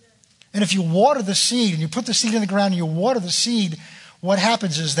 And if you water the seed, and you put the seed in the ground and you water the seed, what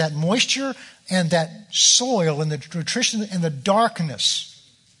happens is that moisture and that soil and the nutrition and the darkness,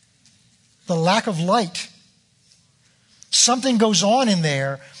 the lack of light, something goes on in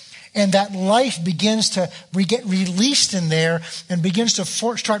there, and that life begins to get released in there and begins to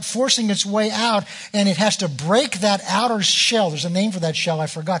start forcing its way out, and it has to break that outer shell. There's a name for that shell, I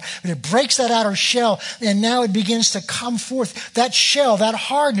forgot. But it breaks that outer shell, and now it begins to come forth. That shell, that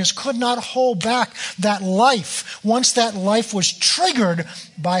hardness could not hold back that life once that life was triggered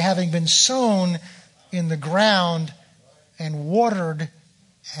by having been sown in the ground and watered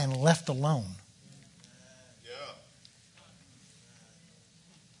and left alone.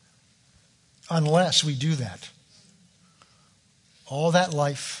 Unless we do that, all that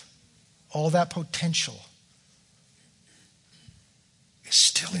life, all that potential is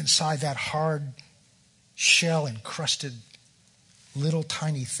still inside that hard shell encrusted little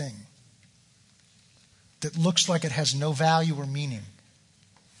tiny thing that looks like it has no value or meaning.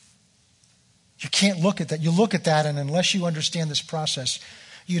 You can't look at that. You look at that, and unless you understand this process,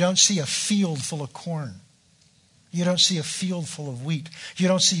 you don't see a field full of corn. You don't see a field full of wheat. You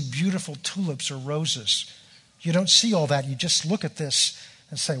don't see beautiful tulips or roses. You don't see all that. You just look at this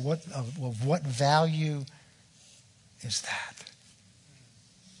and say, what value is that?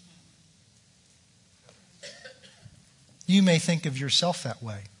 You may think of yourself that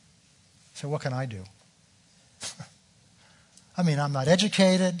way. So what can I do? I mean, I'm not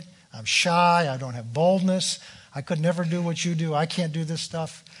educated. I'm shy. I don't have boldness. I could never do what you do. I can't do this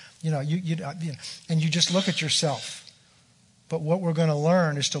stuff. And you just look at yourself. But what we're going to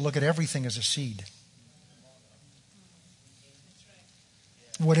learn is to look at everything as a seed.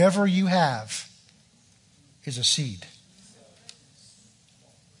 Whatever you have is a seed.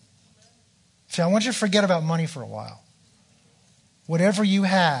 See, I want you to forget about money for a while. Whatever you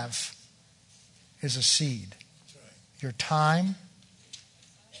have is a seed. Your time,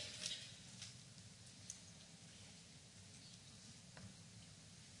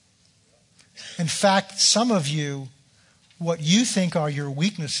 in fact, some of you, what you think are your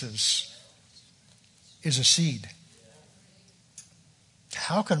weaknesses is a seed.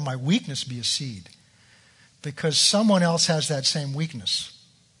 How can my weakness be a seed? Because someone else has that same weakness.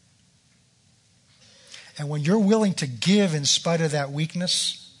 And when you're willing to give in spite of that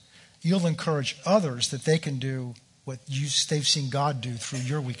weakness, you'll encourage others that they can do what they've seen God do through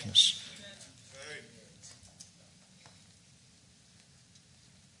your weakness.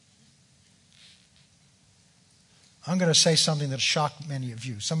 I'm going to say something that shocked many of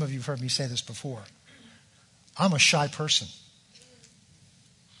you. Some of you have heard me say this before. I'm a shy person.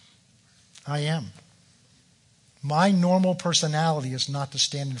 I am. My normal personality is not to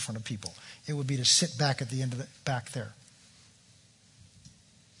stand in front of people. It would be to sit back at the end of back there.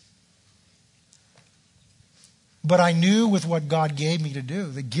 But I knew with what God gave me to do,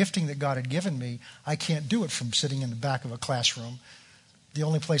 the gifting that God had given me, I can't do it from sitting in the back of a classroom. The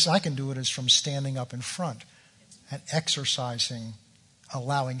only place I can do it is from standing up in front and exercising,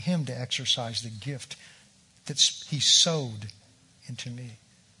 allowing Him to exercise the gift that He sowed into me.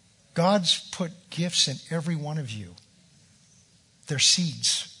 God's put gifts in every one of you. They're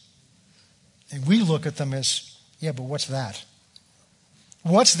seeds. And we look at them as, yeah, but what's that?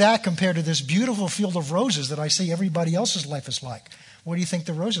 What's that compared to this beautiful field of roses that I see everybody else's life is like? Where do you think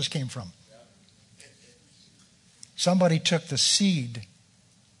the roses came from? Somebody took the seed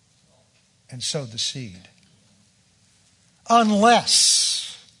and sowed the seed.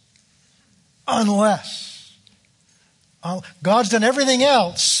 Unless God's done everything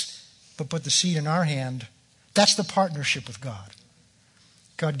else but put the seed in our hand. That's the partnership with God.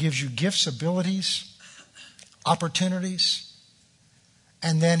 God gives you gifts, abilities, opportunities,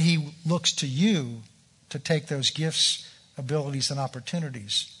 and then He looks to you to take those gifts, abilities, and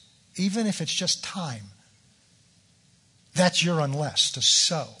opportunities, even if it's just time. That's your unless, to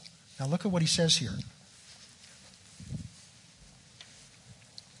sow. Now look at what He says here.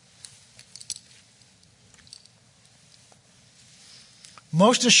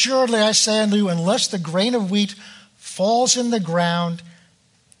 Most assuredly I say unto you, unless the grain of wheat falls in the ground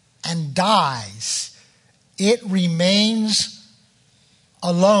and dies, it remains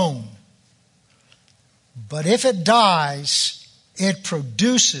alone. But if it dies, it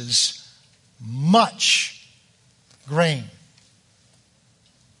produces much grain.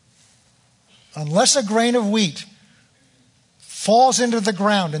 Unless a grain of wheat falls into the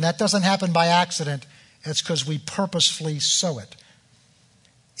ground, and that doesn't happen by accident, it's because we purposefully sow it.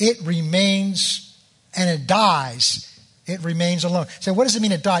 It remains, and it dies. It remains alone. So what does it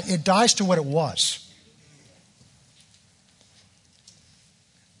mean it died? It dies to what it was.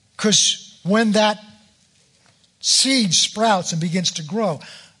 Because when that seed sprouts and begins to grow,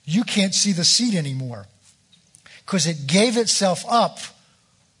 you can't see the seed anymore. Because it gave itself up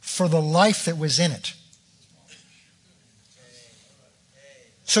for the life that was in it.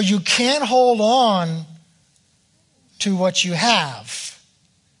 So you can't hold on to what you have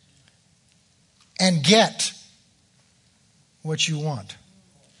and get what you want.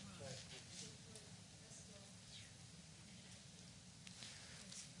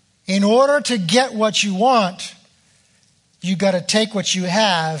 In order to get what you want, you got to take what you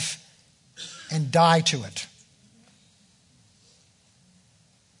have and die to it.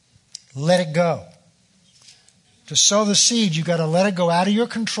 Let it go. To sow the seed, you got to let it go out of your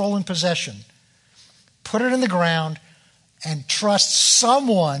control and possession. Put it in the ground and trust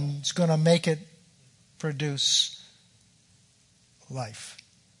someone's going to make it produce life.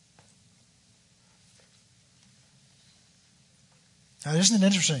 Now, isn't it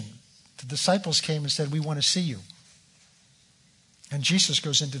interesting? The disciples came and said, "We want to see you." And Jesus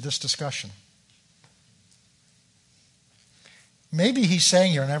goes into this discussion. Maybe he's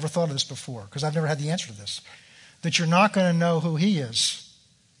saying here, I never thought of this before, because I've never had the answer to this, that you're not going to know who he is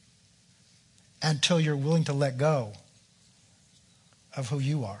until you're willing to let go of who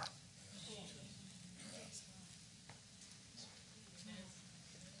you are.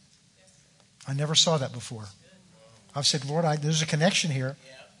 I never saw that before. I've said, Lord, there's a connection here,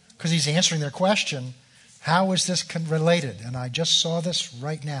 because he's answering their question. How is this related? And I just saw this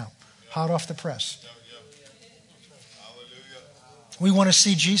right now, hot off the press. We want to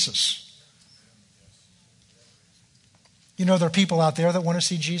see Jesus. You know, there are people out there that want to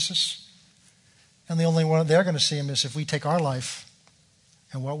see Jesus. And the only way they're going to see him is if we take our life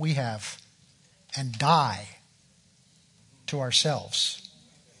and what we have and die to ourselves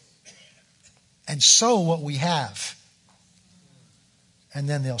and sow what we have. And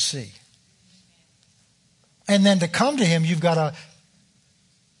then they'll see. And then to come to him, you've got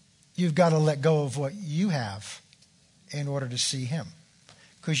to let go of what you have in order to see him.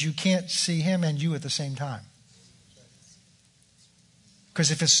 Because you can't see him and you at the same time. Because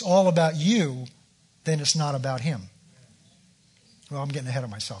if it's all about you, then it's not about him. Well, I'm getting ahead of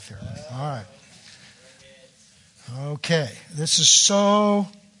myself here. All right. Okay. This is so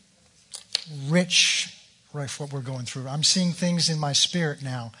rich, right, for what we're going through. I'm seeing things in my spirit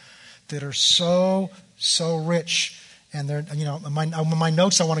now that are so rich. And they're, you know, my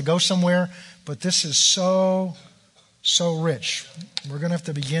notes, I want to go somewhere, but this is so rich. We're going to have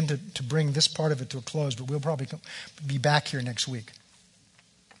to begin to bring this part of it to a close, but we'll probably be back here next week.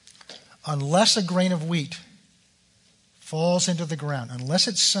 Unless a grain of wheat falls into the ground, unless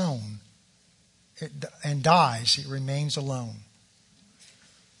it's sown and dies, it remains alone.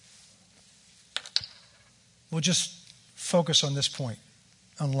 We'll just focus on this point.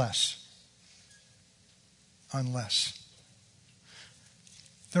 Unless.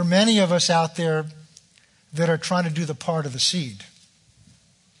 There are many of us out there that are trying to do the part of the seed.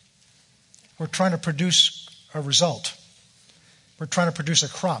 We're trying to produce a result. We're trying to produce a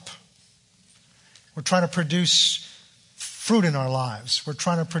crop. We're trying to produce fruit in our lives. We're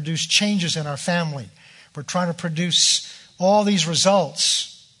trying to produce changes in our family. We're trying to produce all these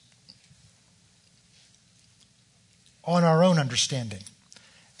results on our own understanding.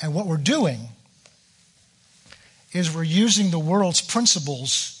 And what we're doing is we're using the world's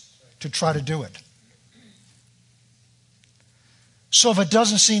principles to try to do it. So if it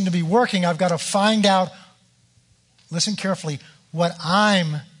doesn't seem to be working, I've got to find out, listen carefully, what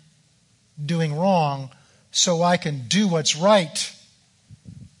I'm doing wrong so I can do what's right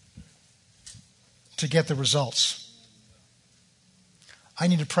to get the results. I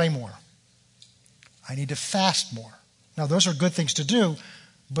need to pray more. I need to fast more. Now, those are good things to do,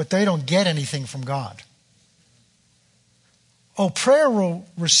 but they don't get anything from God. Oh, prayer will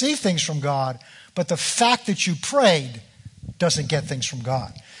receive things from God, but the fact that you prayed doesn't get things from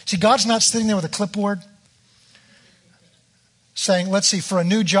God. See, God's not sitting there with a clipboard saying, let's see, for a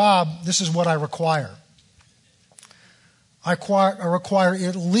new job, this is what I require. I require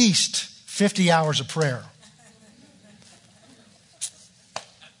at least 50 hours of prayer.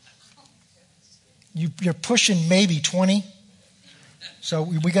 You're pushing maybe 20. So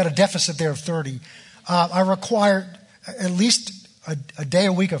we got a deficit there of 30. I require at least a day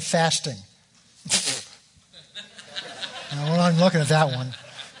a week of fasting. Now, I'm looking at that one.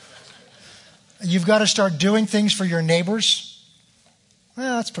 You've got to start doing things for your neighbors.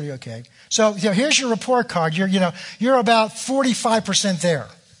 Well, that's pretty okay. So here's your report card. You're about 45% there.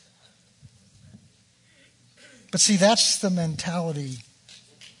 But see, that's the mentality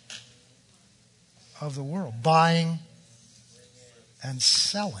of the world. Buying and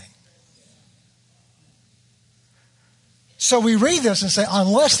selling. So we read this and say,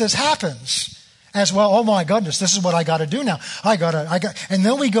 unless this happens, as well, oh my goodness, this is what I got to do now. And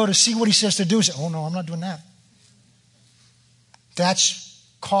then we go to see what he says to do. Say, oh no, I'm not doing that. That's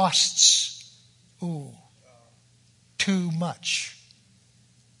costs. Too much.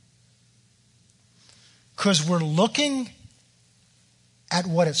 Because we're looking at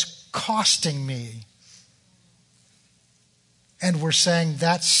what it's costing me, and we're saying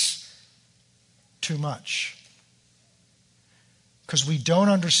that's too much. Because we don't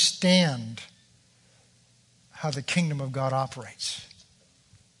understand how the kingdom of God operates.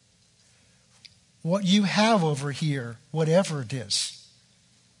 What you have over here, whatever it is,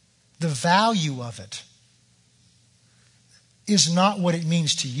 the value of it is not what it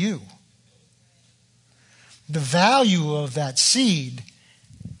means to you. The value of that seed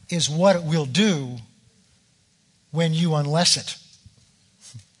is what it will do when you unless it,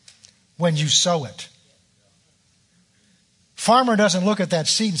 when you sow it. Farmer doesn't look at that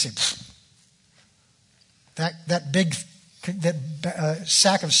seed and say, that big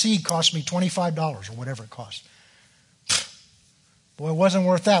sack of seed cost me $25 or whatever it cost. Boy, it wasn't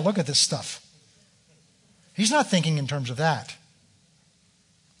worth that. Look at this stuff. He's not thinking in terms of that.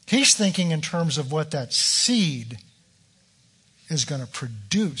 He's thinking in terms of what that seed is going to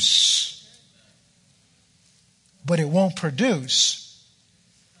produce. But it won't produce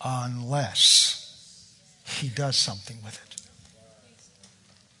unless he does something with it.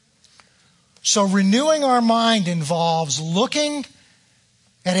 So renewing our mind involves looking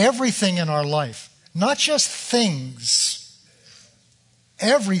at everything in our life, not just things,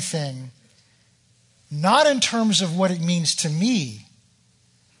 everything, not in terms of what it means to me,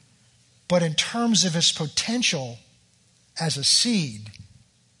 but in terms of its potential as a seed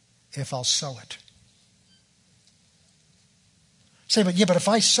if I'll sow it. Say, but if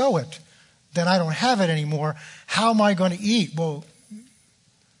I sow it, then I don't have it anymore. How am I going to eat? Well,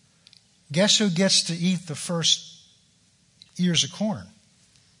 guess who gets to eat the first ears of corn?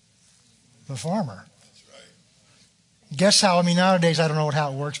 The farmer. That's right. Guess how, nowadays I don't know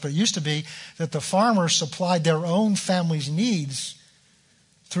how it works, but it used to be that the farmer supplied their own family's needs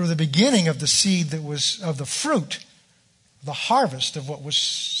through the beginning of the seed that was of the fruit, the harvest of what was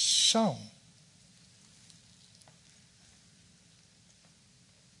sown.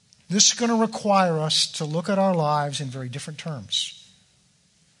 This is going to require us to look at our lives in very different terms.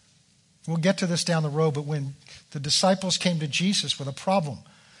 We'll get to this down the road, but when the disciples came to Jesus with a problem,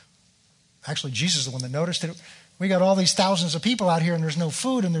 actually Jesus is the one that noticed it. We got all these thousands of people out here and there's no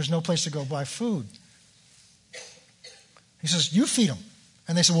food and there's no place to go buy food. He says, you feed them.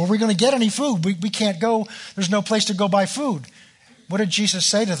 And they said, well, are we going to get any food? We can't go. There's no place to go buy food. What did Jesus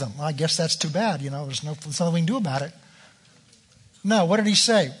say to them? Well, I guess that's too bad. There's nothing we can do about it. No, what did he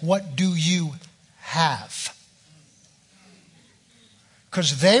say? What do you have?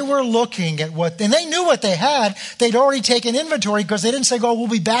 Because they were looking at and they knew what they had. They'd already taken inventory because they didn't say, we'll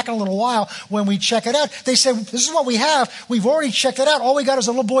be back in a little while when we check it out. They said, this is what we have. We've already checked it out. All we got is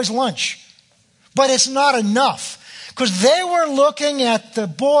a little boy's lunch. But it's not enough. Because they were looking at the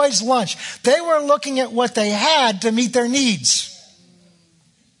boys' lunch. They were looking at what they had to meet their needs.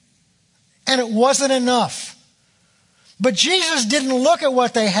 And it wasn't enough. But Jesus didn't look at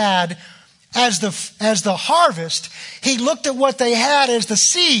what they had as the harvest. He looked at what they had as the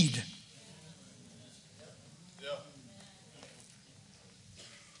seed.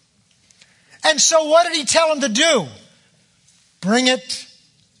 And so what did he tell them to do? Bring it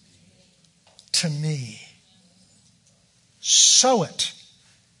to me. Sow it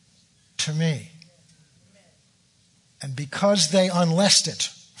to me. And because they unlessed it,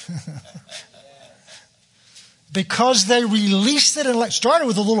 because they released it, and started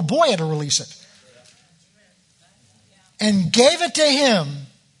with a little boy had to release it, and gave it to him,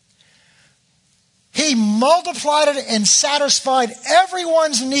 he multiplied it and satisfied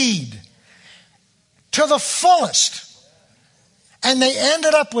everyone's need to the fullest. And they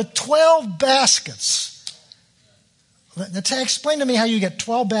ended up with 12 baskets. Explain to me how you get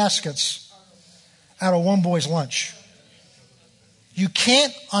 12 baskets out of one boy's lunch. You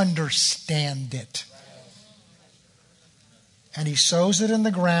can't understand it. And he sows it in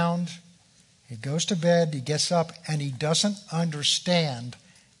the ground. He goes to bed. He gets up. And he doesn't understand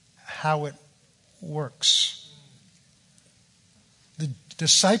how it works. The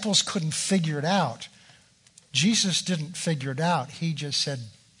disciples couldn't figure it out. Jesus didn't figure it out. He just said,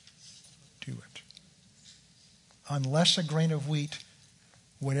 do it. Unless a grain of wheat,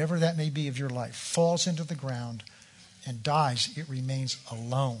 whatever that may be of your life, falls into the ground and dies, it remains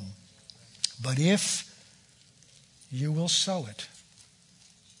alone. But if you will sow it,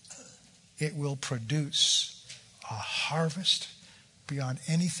 it will produce a harvest beyond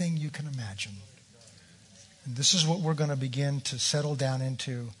anything you can imagine. And this is what we're going to begin to settle down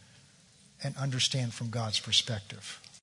into and understand from God's perspective.